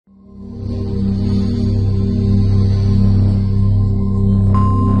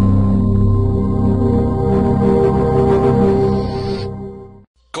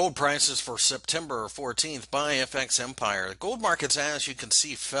prices for September 14th by FX Empire. The gold markets, as you can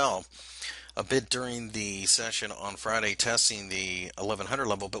see, fell a bit during the session on Friday, testing the 1100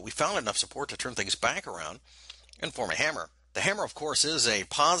 level, but we found enough support to turn things back around and form a hammer. The hammer, of course, is a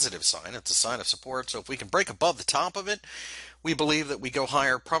positive sign. It's a sign of support. So if we can break above the top of it, we believe that we go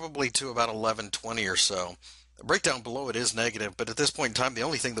higher, probably to about 1120 or so. The breakdown below it is negative, but at this point in time, the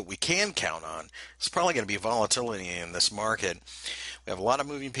only thing that we can count on is probably going to be volatility in this market. We have a lot of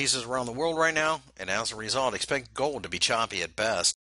moving pieces around the world right now, and as a result, expect gold to be choppy at best.